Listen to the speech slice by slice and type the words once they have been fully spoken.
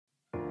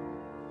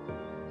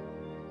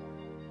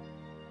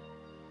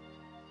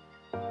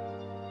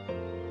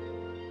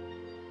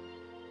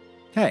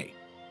Hey,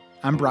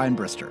 I'm Brian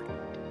Brister,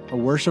 a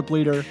worship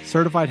leader,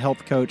 certified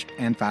health coach,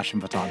 and fashion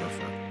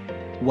photographer.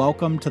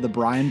 Welcome to the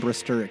Brian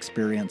Brister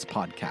Experience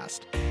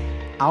podcast.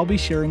 I'll be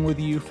sharing with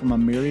you from a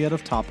myriad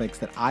of topics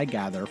that I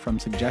gather from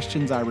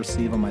suggestions I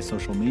receive on my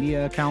social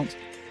media accounts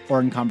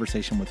or in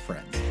conversation with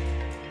friends.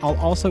 I'll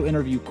also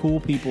interview cool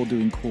people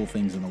doing cool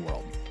things in the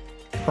world.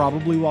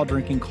 Probably while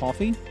drinking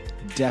coffee,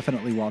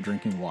 definitely while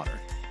drinking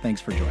water. Thanks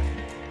for joining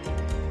me.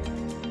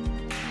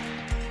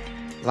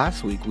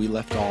 Last week, we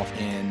left off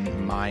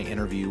in my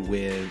interview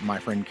with my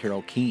friend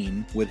Carroll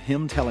Keane, with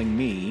him telling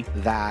me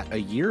that a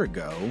year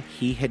ago,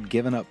 he had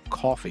given up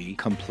coffee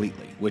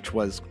completely, which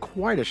was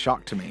quite a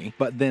shock to me.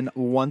 But then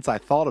once I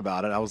thought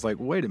about it, I was like,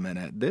 wait a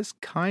minute, this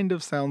kind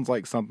of sounds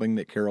like something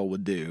that Carroll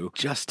would do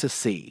just to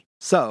see.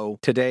 So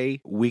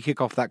today, we kick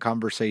off that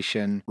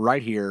conversation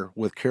right here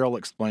with Carroll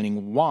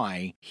explaining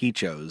why he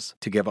chose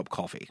to give up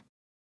coffee.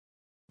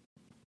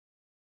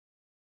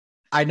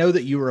 I know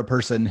that you are a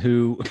person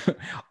who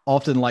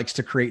often likes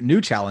to create new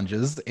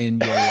challenges in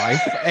your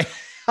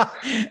life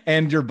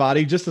and your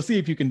body just to see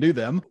if you can do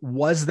them.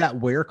 Was that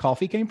where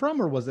coffee came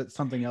from, or was it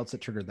something else that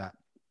triggered that?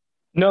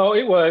 No,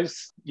 it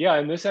was. Yeah.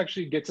 And this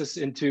actually gets us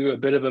into a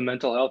bit of a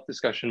mental health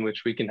discussion,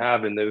 which we can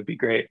have, and that would be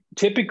great.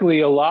 Typically,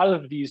 a lot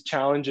of these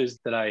challenges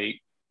that I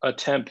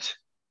attempt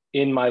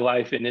in my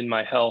life and in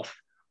my health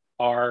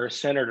are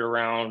centered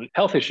around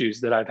health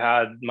issues that I've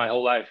had my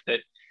whole life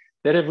that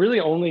have really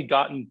only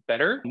gotten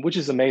better, which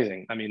is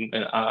amazing. I mean,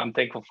 and I'm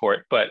thankful for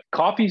it. But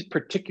coffee's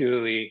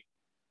particularly,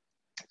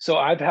 so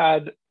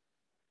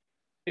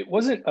it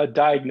wasn't a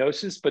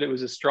diagnosis, but it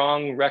was a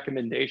strong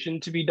recommendation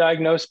to be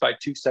diagnosed by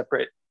two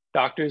separate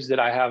doctors that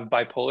I have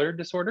bipolar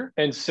disorder.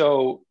 And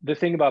so the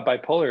thing about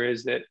bipolar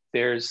is that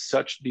there's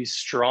these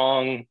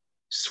strong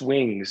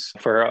swings.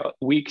 For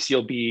weeks,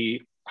 you'll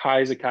be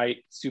high as a kite,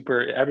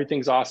 super,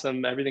 everything's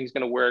awesome, everything's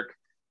going to work.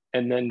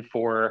 And then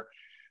for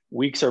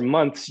weeks or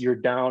months, you're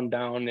down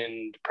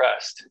and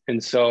depressed.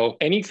 And so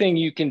anything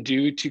you can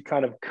do to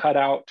kind of cut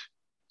out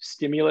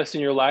stimulus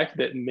in your life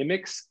that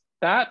mimics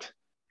that,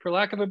 for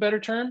lack of a better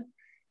term,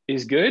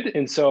 is good.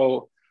 And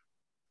so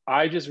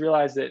I just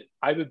realized that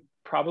I would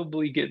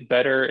probably get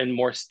better and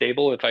more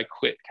stable if I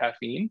quit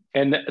caffeine.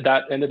 And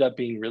that ended up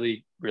being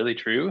really, really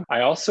true.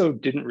 I also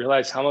didn't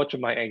realize how much of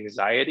my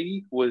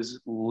anxiety was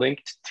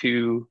linked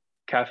to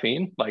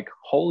caffeine. Like,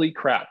 holy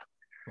crap.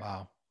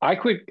 Wow. I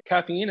quit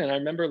caffeine, and I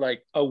remember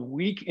like a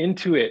week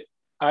into it,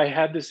 I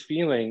had this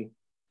feeling,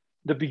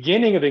 the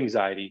beginning of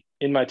anxiety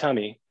in my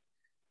tummy.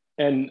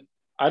 And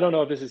I don't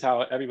know if this is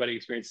how everybody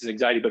experiences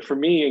anxiety, but for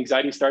me,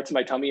 anxiety starts in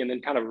my tummy and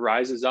then kind of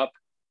rises up.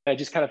 I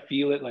just kind of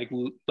feel it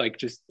like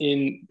just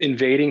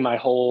invading my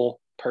whole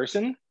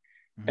person.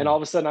 Mm-hmm. And all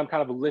of a sudden I'm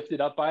kind of lifted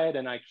up by it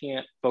and I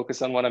can't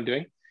focus on what I'm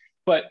doing.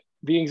 But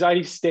the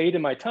anxiety stayed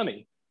in my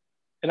tummy.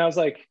 And I was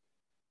like,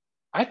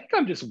 I think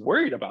I'm just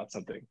worried about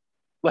something.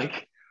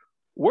 Like,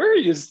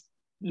 worry is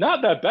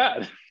not that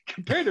bad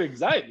compared to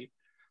anxiety.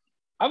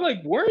 I'm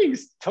like, worrying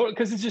is total,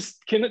 because it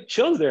just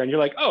chills there. And you're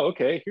like, oh,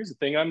 okay, here's the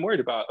thing I'm worried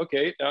about.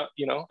 Okay,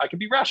 I can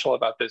be rational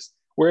about this.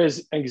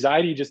 Whereas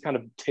anxiety just kind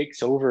of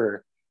takes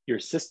over your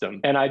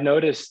system. And I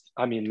noticed,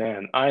 I mean,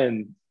 man,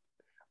 I'm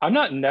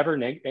not never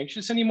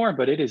anxious anymore,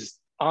 but it is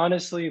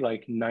honestly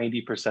like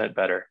 90%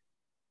 better.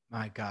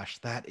 My gosh,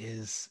 that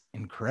is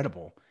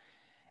incredible.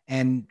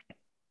 And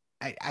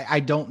I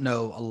don't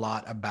know a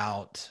lot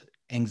about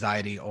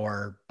anxiety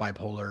or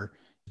bipolar,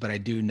 but I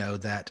do know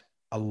that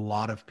a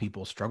lot of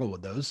people struggle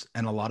with those,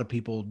 and a lot of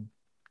people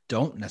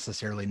don't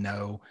necessarily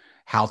know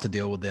how to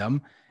deal with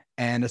them,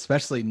 and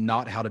especially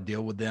not how to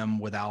deal with them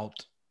without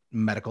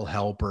medical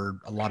help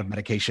or a lot of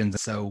medications.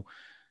 So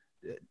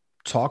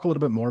talk a little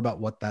bit more about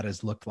what that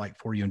has looked like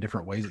for you in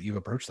different ways that you've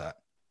approached that.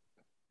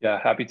 Yeah,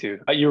 happy to.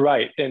 You're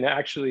right. And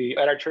actually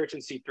at our church in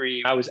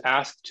C3, I was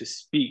asked to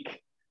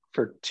speak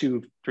for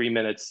 2-3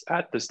 minutes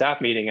at the staff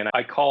meeting. And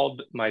I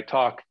called my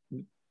talk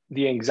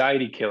The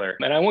Anxiety Killer.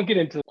 And I won't get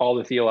into all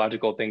the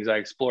theological things I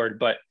explored,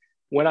 but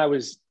when I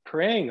was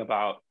praying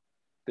about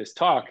this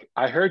talk,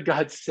 I heard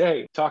God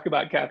say, talk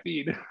about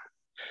caffeine.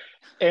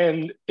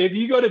 And if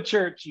you go to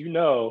church,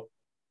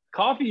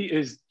 coffee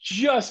is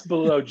just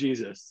below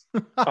Jesus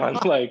on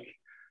like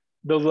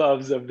the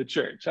loves of the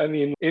church. I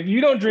mean, if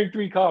you don't drink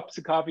 3 cups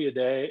of coffee a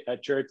day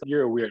at church,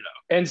 you're a weirdo.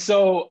 And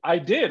so I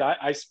did.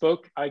 I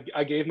spoke,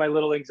 I gave my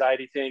little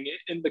anxiety thing.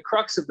 And the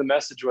crux of the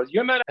message was,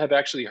 you might have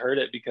actually heard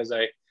it because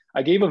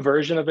I gave a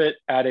version of it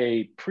at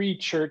a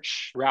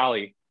pre-church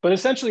rally. But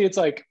essentially, it's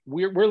like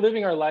we're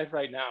living our life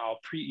right now,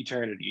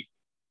 pre-eternity.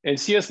 And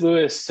C.S.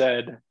 Lewis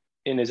said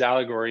in his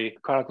allegory,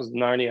 Chronicles of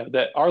Narnia,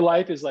 that our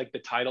life is like the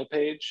title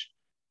page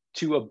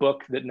to a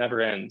book that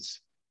never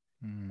ends.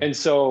 And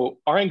so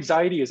our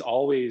anxiety is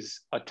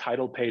always a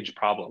title page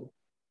problem.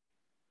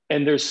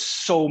 And there's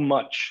so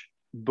much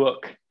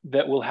book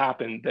that will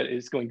happen that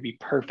is going to be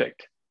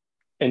perfect,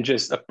 and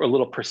just a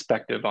little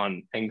perspective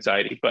on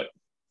anxiety. But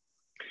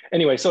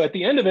anyway, so at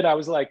the end of it, I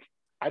was like,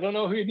 I don't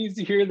know who needs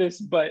to hear this,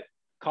 but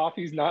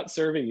coffee's not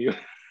serving you.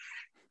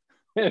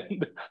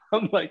 And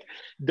I'm like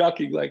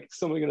ducking, like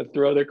someone gonna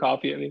throw their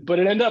coffee at me. But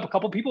it ended up a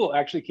couple people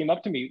actually came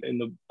up to me,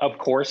 and of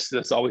course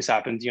this always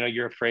happens.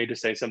 You're afraid to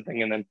say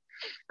something, and then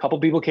a couple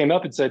people came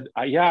up and said,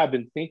 "Yeah, I've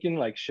been thinking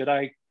like, should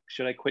I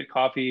quit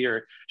coffee,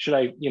 or should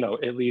I,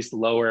 at least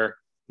lower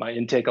my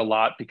intake a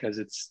lot because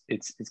it's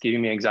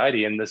giving me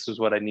anxiety, and this was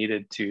what I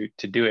needed to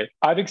do it."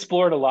 I've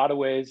explored a lot of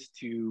ways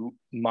to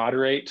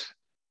moderate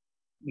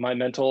my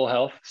mental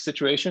health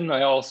situation.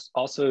 I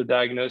also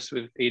diagnosed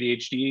with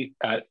ADHD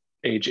at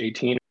age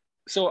 18.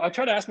 So I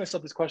try to ask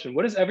myself this question: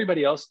 what does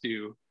everybody else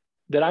do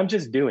that I'm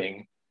just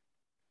doing,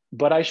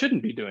 but I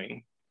shouldn't be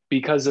doing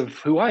because of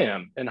who I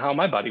am and how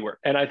my body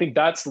works? And I think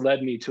that's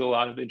led me to a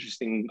lot of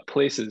interesting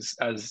places,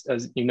 as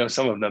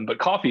some of them. But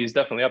coffee is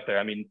definitely up there.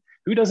 I mean,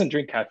 who doesn't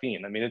drink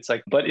caffeine? I mean, it's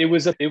like, but it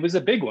was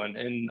a big one.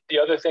 And the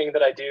other thing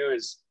that I do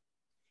is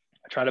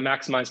I try to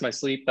maximize my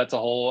sleep. That's a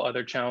whole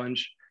other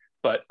challenge.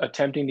 But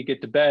attempting to get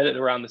to bed at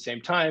around the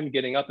same time,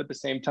 getting up at the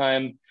same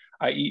time.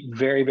 I eat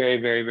very, very,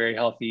 very, very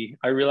healthy.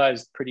 I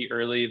realized pretty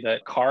early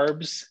that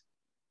carbs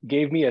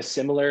gave me a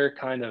similar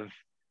kind of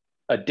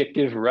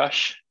addictive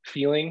rush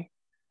feeling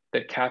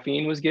that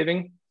caffeine was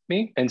giving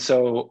me. And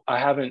so I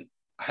haven't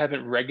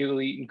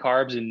regularly eaten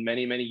carbs in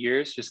many, many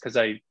years, just because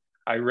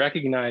I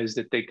recognized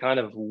that they kind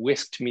of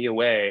whisked me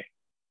away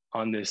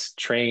on this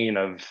train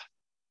of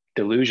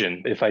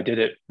delusion if I did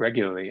it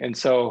regularly. And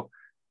so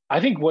I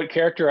think what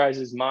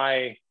characterizes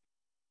I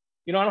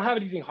don't have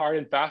anything hard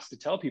and fast to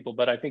tell people,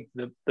 but I think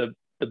the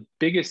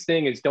biggest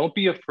thing is don't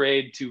be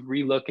afraid to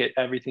relook at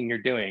everything you're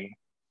doing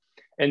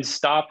and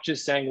stop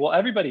just saying, well,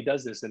 everybody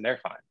does this and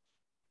they're fine.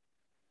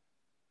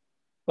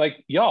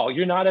 Like, y'all,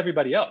 you're not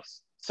everybody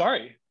else.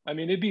 Sorry. I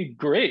mean, it'd be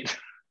great.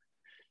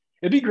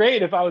 It'd be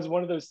great if I was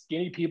one of those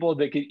skinny people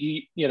that could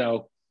eat,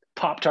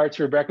 Pop Tarts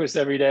for breakfast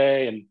every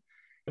day and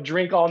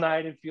drink all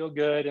night and feel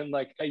good and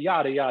like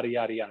yada, yada,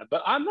 yada, yada.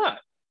 But I'm not.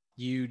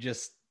 You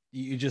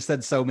just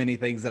said so many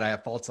things that I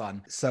have faults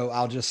on. So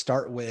I'll just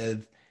start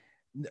with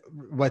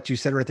what you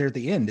said right there at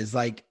the end is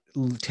like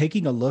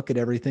taking a look at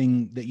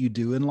everything that you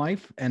do in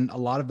life. And a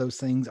lot of those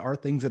things are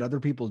things that other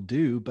people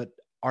do, but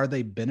are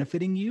they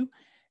benefiting you?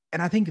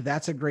 And I think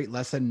that's a great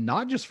lesson,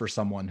 not just for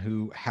someone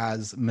who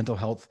has mental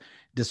health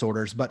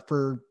disorders, but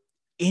for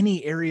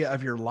any area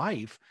of your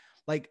life.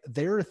 Like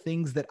there are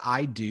things that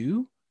I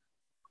do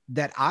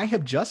that I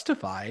have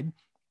justified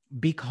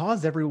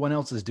because everyone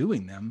else is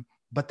doing them,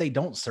 but they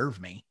don't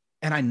serve me.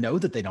 And I know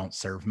that they don't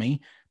serve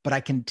me, but I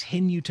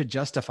continue to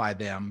justify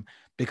them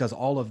because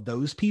all of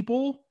those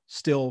people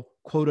still,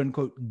 quote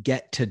unquote,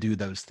 get to do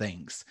those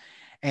things.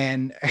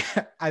 And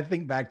I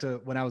think back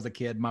to when I was a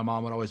kid, my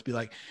mom would always be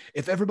like,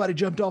 if everybody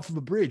jumped off of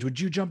a bridge, would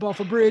you jump off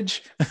a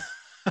bridge?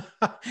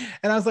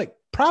 And I was like,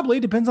 probably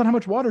depends on how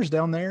much water's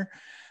down there.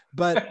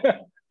 But,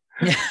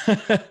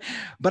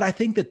 but I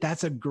think that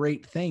that's a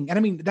great thing. And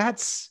I mean,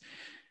 that's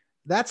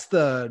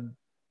the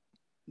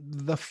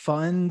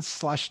fun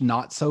slash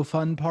not so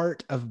fun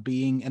part of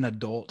being an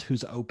adult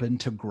who's open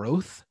to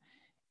growth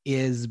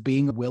is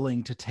being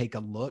willing to take a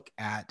look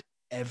at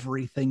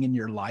everything in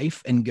your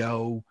life and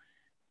go,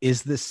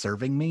 is this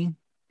serving me?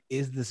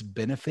 Is this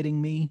benefiting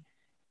me?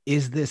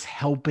 Is this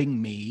helping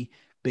me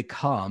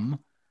become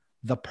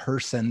the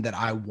person that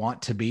I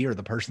want to be or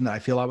the person that I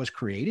feel I was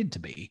created to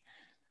be?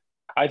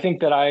 I think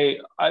that I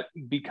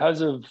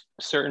because of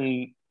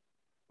certain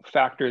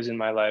factors in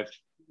my life,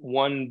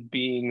 one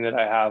being that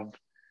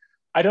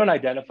I don't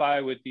identify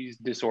with these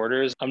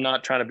disorders. I'm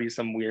not trying to be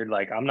some weird,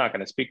 like, I'm not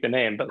going to speak the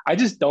name, but I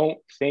just don't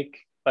think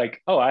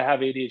like, oh, I have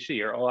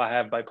ADHD or oh, I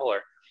have bipolar.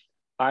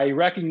 I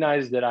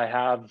recognize that I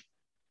have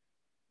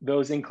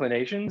those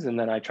inclinations and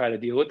then I try to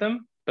deal with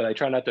them, but I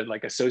try not to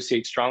like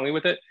associate strongly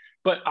with it.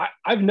 But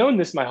I've known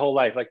this my whole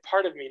life. Like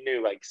part of me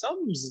knew like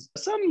some's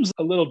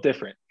a little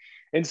different.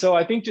 And so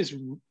I think just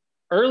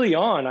early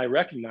on, I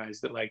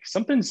recognized that like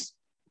something's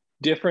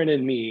different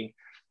in me.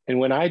 And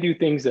when I do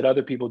things that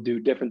other people do,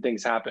 different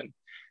things happen.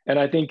 And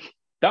I think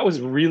that was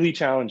really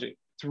challenging.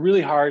 It's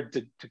really hard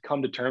to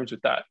come to terms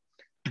with that.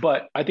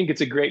 But I think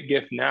it's a great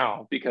gift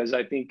now because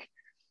I think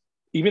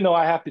even though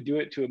I have to do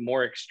it to a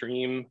more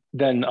extreme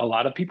than a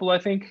lot of people, I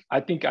think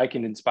I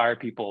can inspire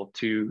people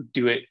to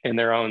do it in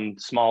their own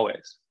small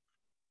ways.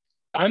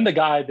 I'm the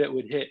guy that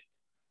would hit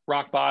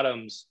rock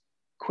bottoms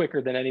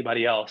quicker than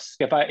anybody else.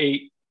 If I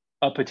ate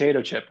a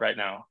potato chip right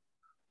now,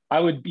 I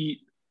would eat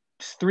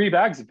 3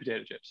 bags of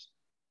potato chips.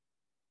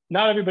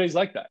 Not everybody's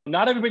like that.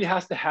 Not everybody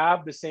has to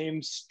have the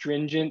same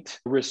stringent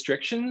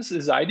restrictions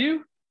as I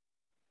do.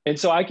 And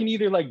so I can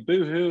either like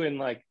boohoo and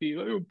like be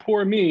oh,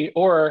 poor me,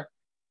 or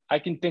I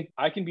can think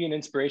I can be an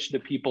inspiration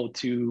to people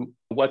to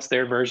what's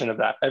their version of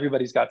that.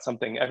 Everybody's got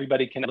something.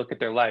 Everybody can look at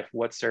their life.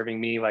 What's serving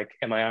me? Like,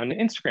 am I on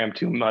Instagram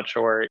too much?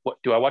 Or what,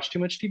 do I watch too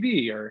much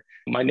TV? Or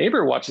my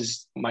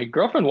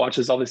girlfriend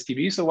watches all this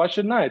TV. So why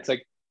shouldn't I? It's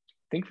like,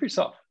 think for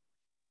yourself.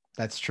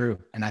 That's true.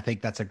 And I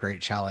think that's a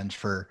great challenge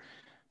for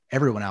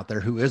everyone out there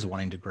who is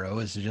wanting to grow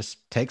is to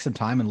just take some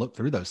time and look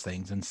through those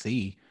things and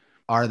see,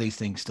 are these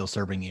things still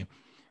serving you?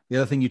 The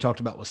other thing you talked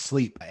about was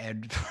sleep.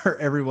 And for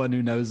everyone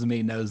who knows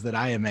me knows that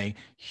I am a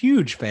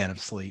huge fan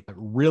of sleep. I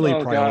really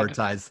Oh God.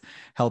 prioritize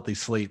healthy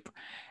sleep.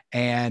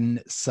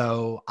 And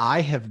so I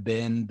have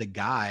been the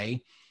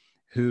guy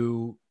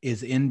who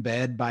is in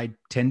bed by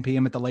 10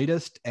 p.m. at the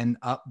latest and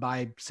up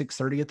by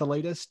 6:30 at the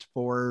latest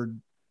for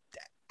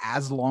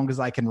as long as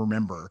I can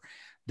remember.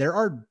 There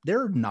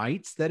are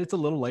nights that it's a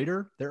little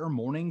later. There are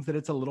mornings that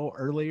it's a little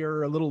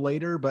earlier, a little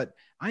later, but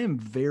I am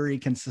very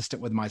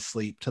consistent with my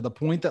sleep to the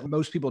point that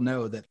most people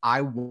know that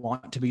I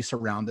want to be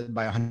surrounded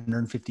by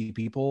 150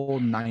 people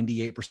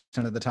 98%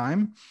 of the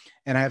time.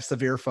 And I have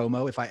severe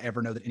FOMO if I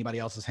ever know that anybody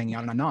else is hanging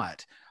out and I'm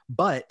not.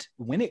 But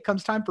when it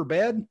comes time for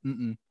bed,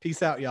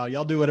 peace out, y'all.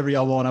 Y'all do whatever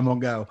y'all want. I'm going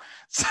to go.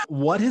 So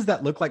what does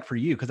that look like for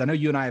you? Because I know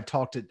you and I have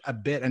talked a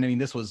bit. And I mean,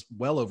 this was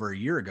well over a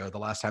year ago, the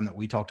last time that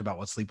we talked about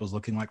what sleep was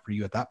looking like for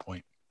you at that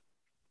point.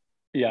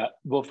 Yeah.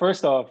 Well,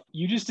 first off,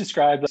 you just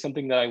described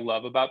something that I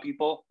love about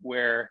people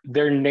where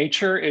their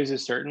nature is a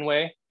certain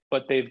way,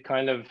 but they've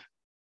kind of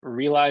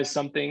realized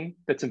something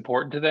that's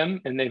important to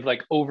them and they've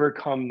like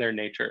overcome their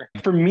nature.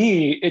 For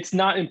me, it's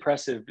not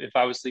impressive if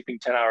I was sleeping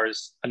 10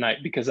 hours a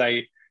night because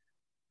I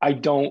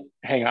don't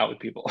hang out with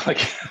people.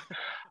 Like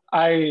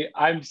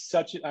I'm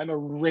a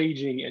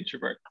raging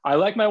introvert. I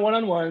like my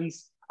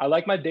one-on-ones. I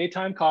like my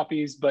daytime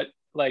coffees, but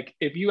like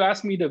if you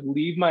ask me to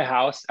leave my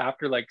house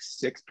after like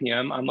 6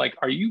 p.m., I'm like,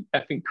 are you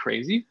effing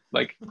crazy?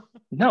 Like,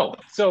 no.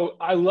 So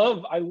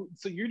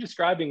so you're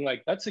describing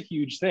like that's a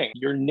huge thing.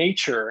 Your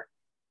nature,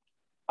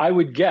 I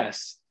would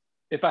guess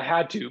if I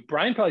had to,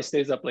 Brian probably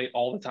stays up late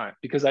all the time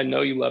because I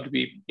know you love to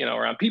be,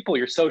 around people,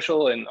 you're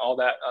social and all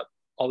that,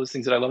 all those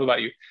things that I love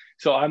about you.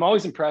 So I'm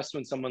always impressed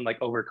when someone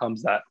like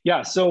overcomes that.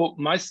 Yeah. So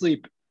my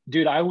sleep,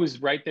 dude, I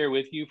was right there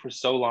with you for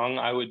so long.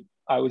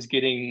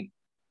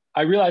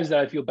 I realized that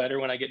I feel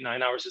better when I get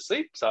 9 hours of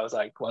sleep. So I was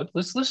like, well,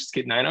 let's just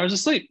get 9 hours of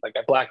sleep. Like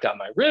I blacked out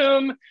my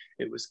room.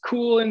 It was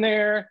cool in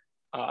there.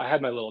 I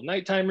had my little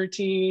nighttime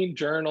routine,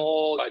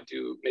 journal. I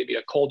do maybe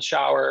a cold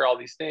shower, all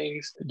these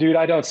things. Dude,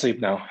 I don't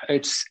sleep now.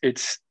 It's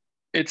it's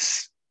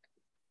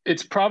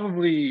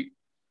probably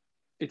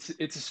it's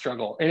a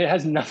struggle, and it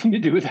has nothing to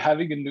do with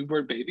having a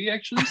newborn baby.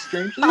 Actually,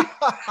 strangely,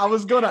 I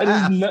was going to it is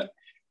ask. not.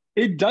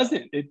 It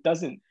doesn't. It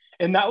doesn't.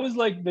 And that was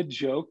like the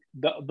joke,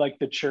 like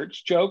the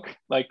church joke.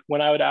 Like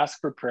when I would ask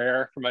for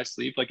prayer for my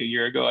sleep, like a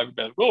year ago, I would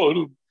be like, "Oh,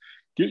 it'll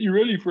get you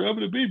ready for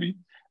having a baby,"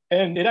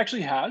 and it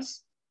actually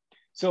has.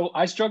 So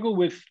I struggle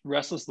with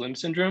restless limb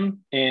syndrome,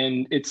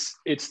 and it's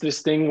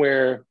this thing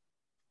where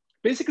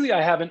basically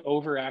I have an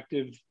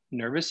overactive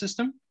nervous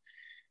system.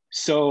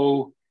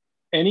 So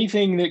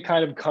anything that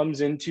kind of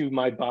comes into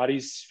my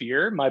body's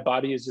sphere, my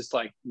body is just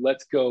like,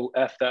 let's go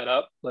F that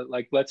up.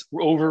 Let's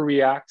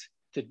overreact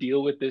to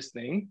deal with this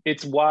thing.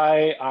 It's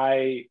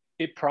why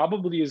it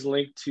probably is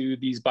linked to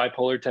these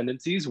bipolar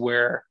tendencies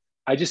where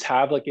I just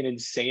have like an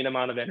insane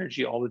amount of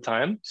energy all the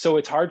time. So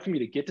it's hard for me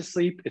to get to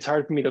sleep. It's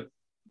hard for me to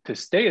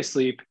stay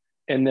asleep.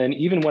 And then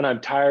even when I'm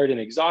tired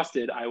and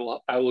exhausted, I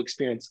will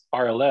experience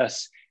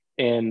RLS.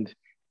 And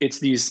it's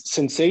these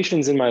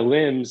sensations in my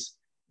limbs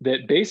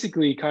that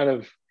basically kind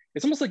of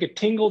it's almost like a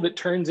tingle that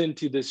turns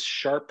into this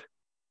sharp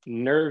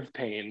nerve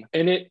pain.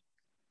 And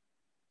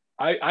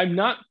I'm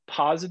not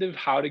positive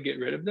how to get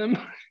rid of them,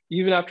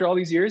 even after all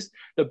these years.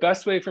 The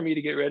best way for me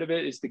to get rid of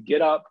it is to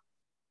get up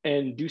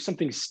and do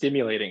something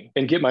stimulating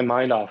and get my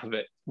mind off of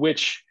it,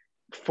 which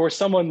for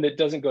someone that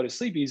doesn't go to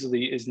sleep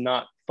easily is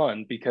not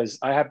fun because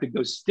I have to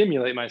go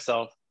stimulate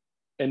myself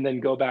and then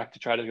go back to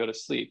try to go to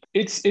sleep.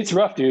 It's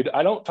rough, dude.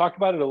 I don't talk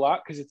about it a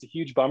lot because it's a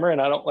huge bummer and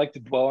I don't like to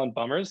dwell on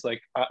bummers.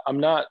 Like I'm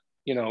not,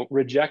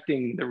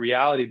 rejecting the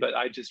reality, but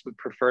I just would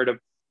prefer to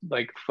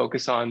like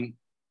focus on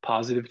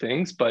positive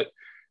things. But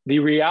the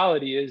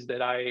reality is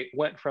that I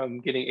went from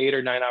getting 8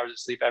 or 9 hours of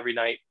sleep every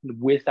night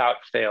without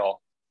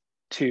fail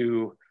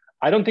to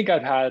I don't think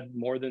I've had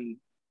more than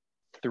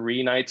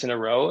 3 nights in a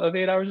row of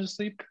 8 hours of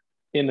sleep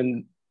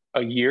in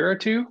a year or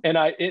two. And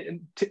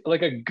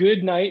like a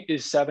good night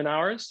is 7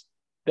 hours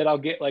that I'll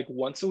get like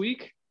once a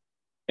week.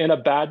 And a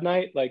bad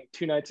night, like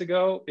 2 nights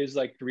ago, is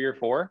like 3 or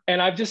 4.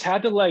 And I've just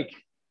had to like,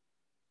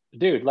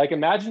 dude, like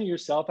imagine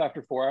yourself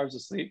after 4 hours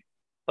of sleep.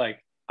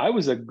 Like I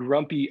was a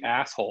grumpy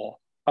asshole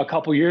a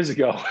couple years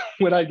ago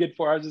when I get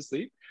 4 hours of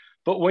sleep.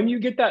 But when you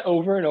get that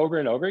over and over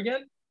and over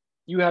again,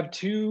 you have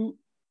two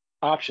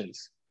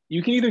options.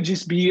 You can either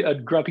just be a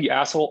grumpy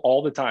asshole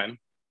all the time,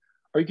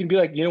 or you can be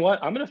like, you know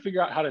what? I'm going to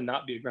figure out how to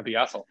not be a grumpy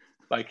asshole.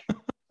 Like,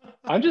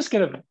 I'm just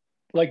going to,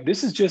 like,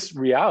 this is just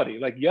reality.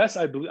 Like, yes,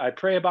 I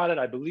pray about it.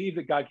 I believe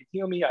that God can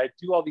heal me. I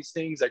do all these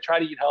things. I try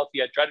to eat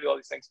healthy. I try to do all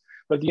these things.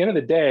 But at the end of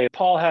the day,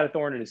 Paul had a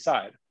thorn in his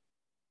side.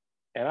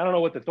 And I don't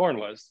know what the thorn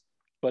was,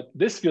 but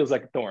this feels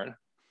like a thorn.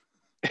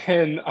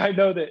 And I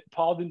know that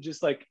Paul didn't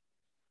just like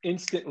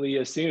instantly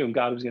assume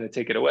God was going to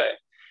take it away.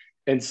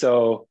 And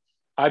so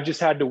I've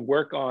just had to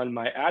work on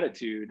my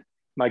attitude,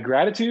 my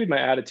gratitude, my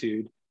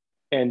attitude,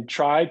 and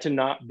try to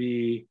not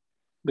be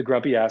the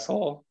grumpy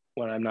asshole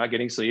when I'm not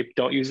getting sleep.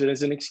 Don't use it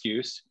as an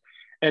excuse.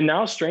 And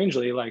now,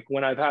 strangely, like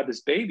when I've had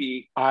this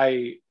baby,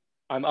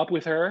 I'm up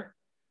with her.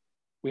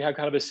 we have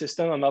kind of a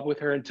system. I'm up with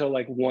her until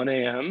like 1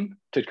 a.m.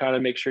 to kind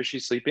of make sure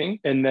she's sleeping.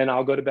 And then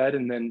I'll go to bed.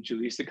 And then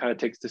Julissa kind of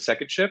takes the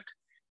second shift.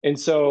 And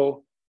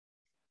so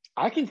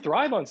I can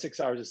thrive on 6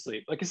 hours of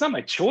sleep. Like it's not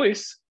my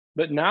choice.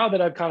 But now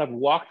that I've kind of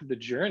walked the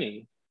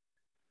journey,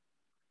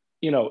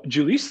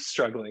 Julissa's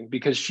struggling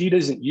because she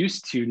isn't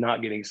used to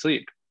not getting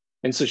sleep.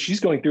 And so she's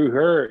going through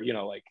her,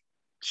 like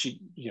she,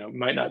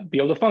 might not be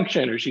able to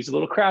function or she's a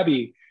little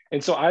crabby.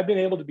 And so I've been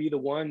able to be the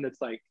one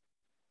that's like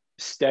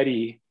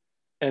steady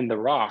and the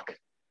rock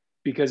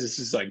because it's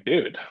just like,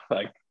 dude,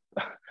 like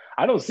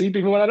I don't sleep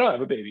even when I don't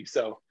have a baby.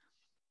 So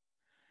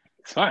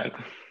it's fine.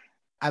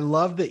 I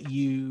love that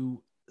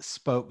you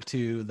spoke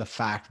to the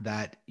fact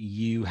that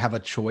you have a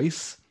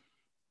choice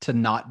to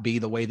not be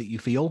the way that you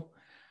feel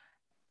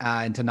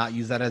and to not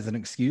use that as an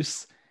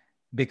excuse.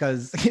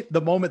 Because the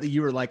moment that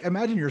you were like,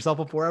 imagine yourself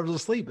on 4 hours of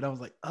sleep. And I was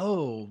like,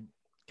 oh,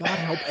 God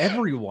help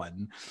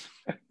everyone.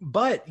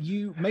 But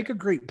you make a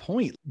great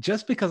point.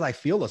 Just because I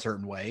feel a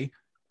certain way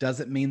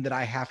doesn't mean that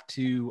I have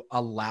to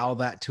allow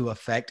that to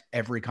affect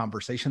every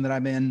conversation that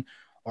I'm in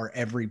or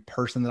every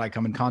person that I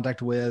come in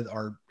contact with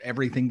or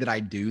everything that I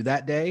do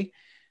that day.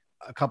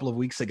 A couple of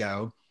weeks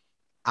ago,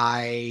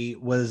 I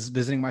was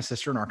visiting my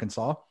sister in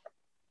Arkansas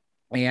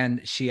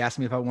and she asked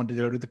me if I wanted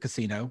to go to the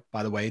casino.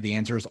 By the way, the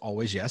answer is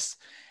always yes.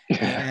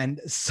 And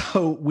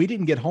so we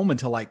didn't get home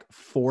until like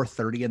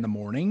 4:30 in the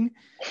morning.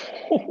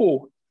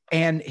 Oh.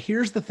 And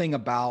here's the thing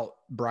about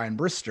Brian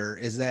Brister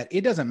is that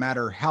it doesn't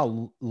matter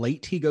how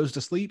late he goes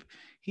to sleep.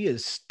 He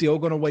is still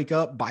going to wake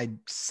up by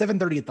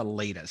 7:30 at the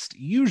latest,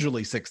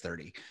 usually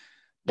 6:30.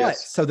 But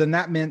Yes. so then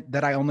that meant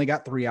that I only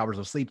got 3 hours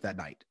of sleep that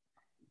night.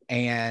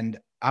 And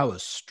I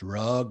was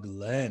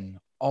struggling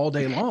all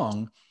day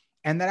long.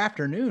 And that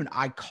afternoon,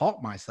 I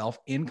caught myself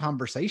in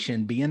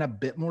conversation being a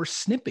bit more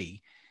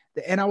snippy.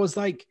 And I was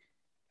like,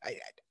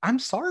 I'm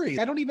sorry.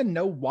 I don't even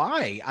know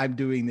why I'm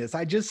doing this.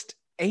 I just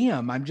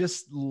am. I'm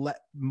just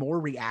more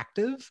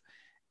reactive.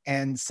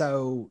 And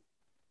so,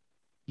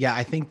 yeah,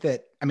 I think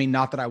that, I mean,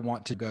 not that I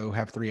want to go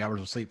have 3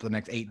 hours of sleep for the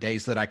next 8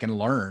 days so that I can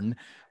learn,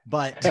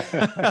 but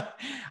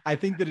I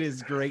think that it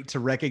is great to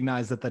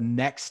recognize that the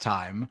next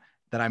time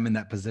that I'm in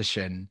that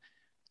position,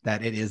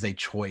 that it is a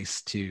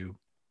choice to.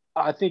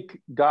 I think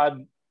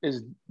God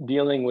is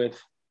dealing with,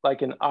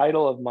 like, an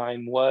idol of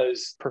mine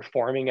was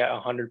performing at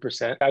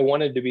 100%. I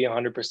wanted to be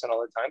 100%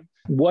 all the time.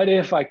 What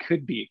if I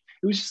could be?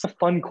 It was just a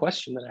fun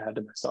question that I had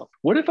to myself.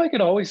 What if I could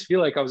always feel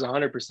like I was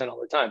 100%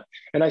 all the time?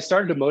 And I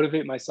started to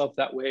motivate myself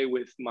that way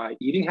with my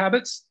eating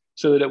habits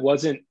so that it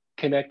wasn't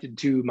connected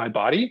to my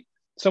body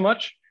so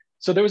much.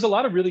 So there was a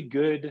lot of really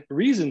good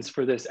reasons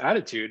for this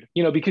attitude,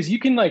 because you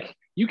can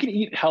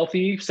eat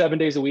healthy 7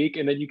 days a week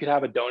and then you could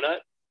have a donut.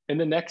 And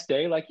the next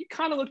day, like, you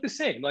kind of look the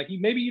same. Like,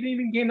 maybe you didn't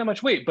even gain that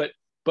much weight, but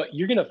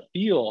you're going to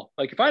feel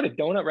like, if I had a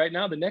donut right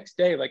now, the next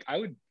day, like, I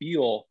would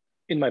feel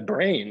in my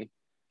brain,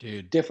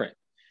 dude, different.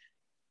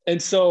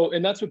 And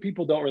that's what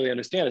people don't really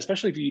understand,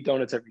 especially if you eat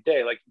donuts every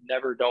day. Like,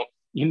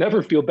 you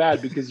never feel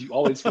bad because you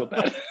always feel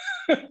bad.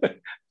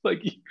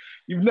 Like,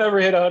 you've never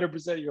hit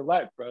 100% of your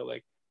life, bro.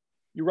 Like,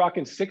 you're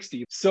rocking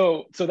 60.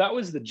 So that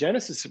was the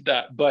genesis of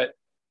that. But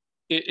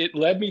it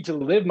led me to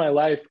live my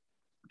life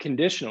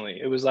conditionally.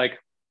 It was like,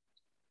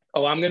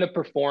 oh, I'm going to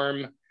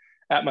perform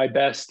at my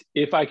best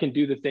if I can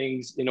do the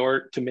things in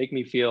order to make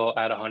me feel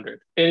at 100.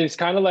 And it's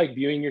kind of like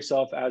viewing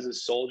yourself as a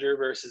soldier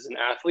versus an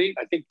athlete.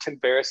 I think Tim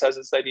Ferriss has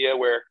this idea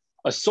where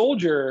a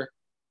soldier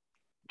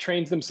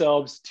trains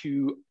themselves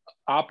to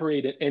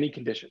operate in any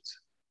conditions.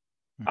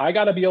 I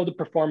got to be able to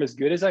perform as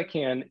good as I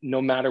can,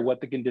 no matter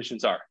what the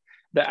conditions are.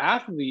 The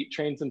athlete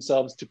trains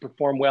themselves to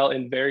perform well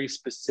in very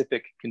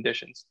specific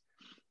conditions.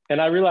 And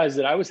I realized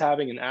that I was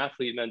having an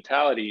athlete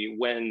mentality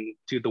when,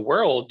 to the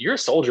world, you're a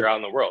soldier out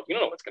in the world. You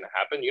don't know what's going to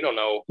happen. You don't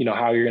know,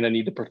 how you're going to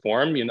need to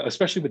perform,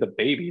 especially with a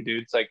baby,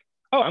 dude. It's like,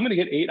 oh, I'm going to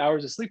get 8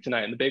 hours of sleep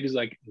tonight. And the baby's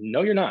like,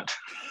 no, you're not.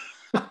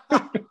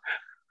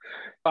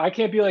 I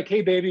can't be like,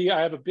 hey, baby, I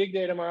have a big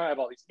day tomorrow. I have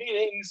all these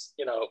meetings,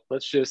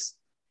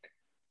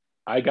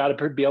 I got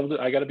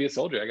to be a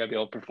soldier. I got to be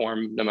able to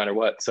perform no matter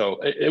what. So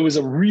it was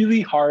a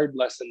really hard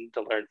lesson to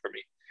learn for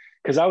me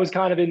because I was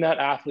kind of in that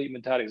athlete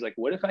mentality. It's like,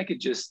 what if I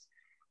could just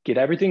get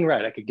everything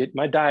right? I could get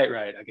my diet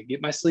right. I could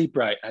get my sleep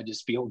right. I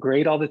just feel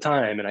great all the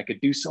time and I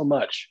could do so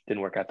much. Didn't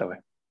work out that way.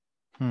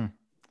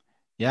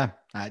 Yeah.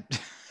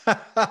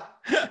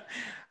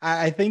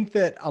 I think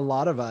that a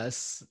lot of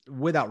us,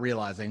 without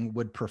realizing,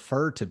 would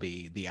prefer to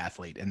be the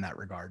athlete in that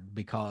regard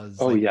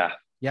because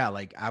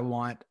like I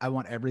want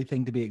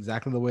everything to be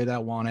exactly the way that I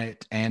want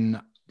it.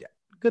 And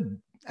good.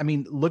 I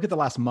mean, look at the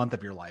last month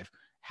of your life.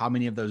 How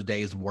many of those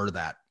days were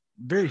that?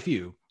 Very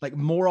few. Like,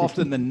 more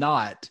often than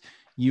not,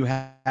 you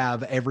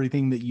have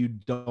everything that you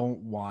don't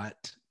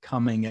want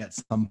coming at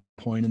some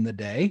point in the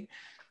day.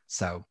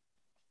 So.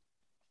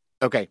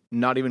 Okay,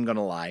 not even going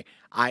to lie.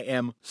 I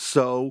am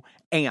so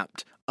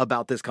amped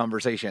about this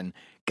conversation.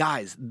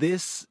 Guys,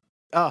 this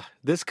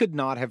could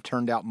not have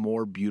turned out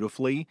more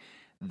beautifully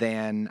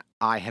than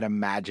I had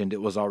imagined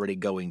it was already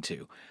going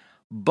to.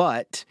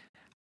 But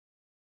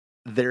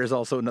there's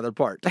also another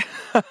part.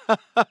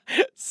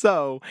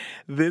 So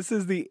this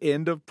is the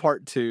end of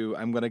part 2.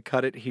 I'm going to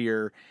cut it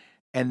here.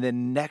 And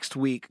then next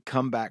week,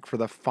 come back for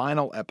the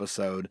final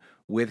episode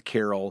with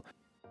Carroll,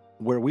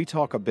 where we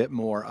talk a bit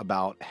more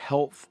about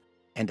health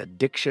and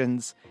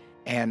addictions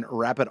and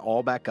wrap it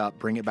all back up,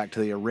 bring it back to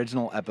the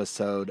original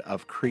episode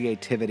of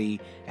creativity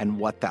and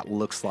what that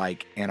looks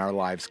like in our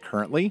lives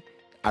currently.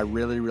 I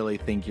really, really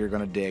think you're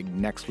going to dig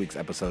next week's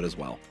episode as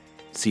well.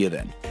 See you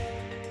then.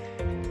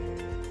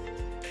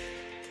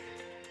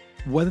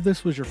 Whether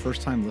this was your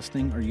first time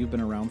listening or you've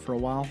been around for a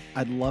while,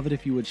 I'd love it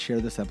if you would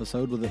share this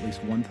episode with at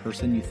least one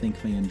person you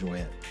think may enjoy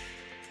it.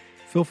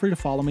 Feel free to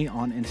follow me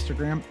on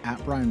Instagram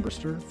at Brian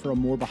Brister for a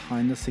more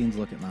behind-the-scenes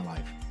look at my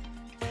life.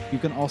 You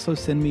can also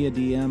send me a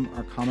DM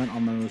or comment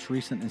on my most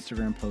recent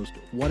Instagram post,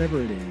 whatever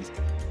it is,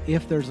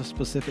 if there's a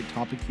specific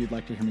topic you'd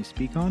like to hear me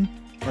speak on,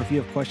 or if you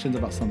have questions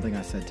about something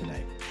I said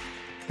today.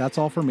 That's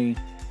all for me.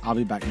 I'll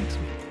be back next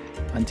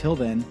week. Until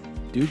then,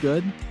 do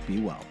good,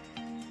 be well.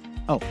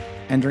 Oh,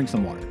 and drink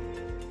some water.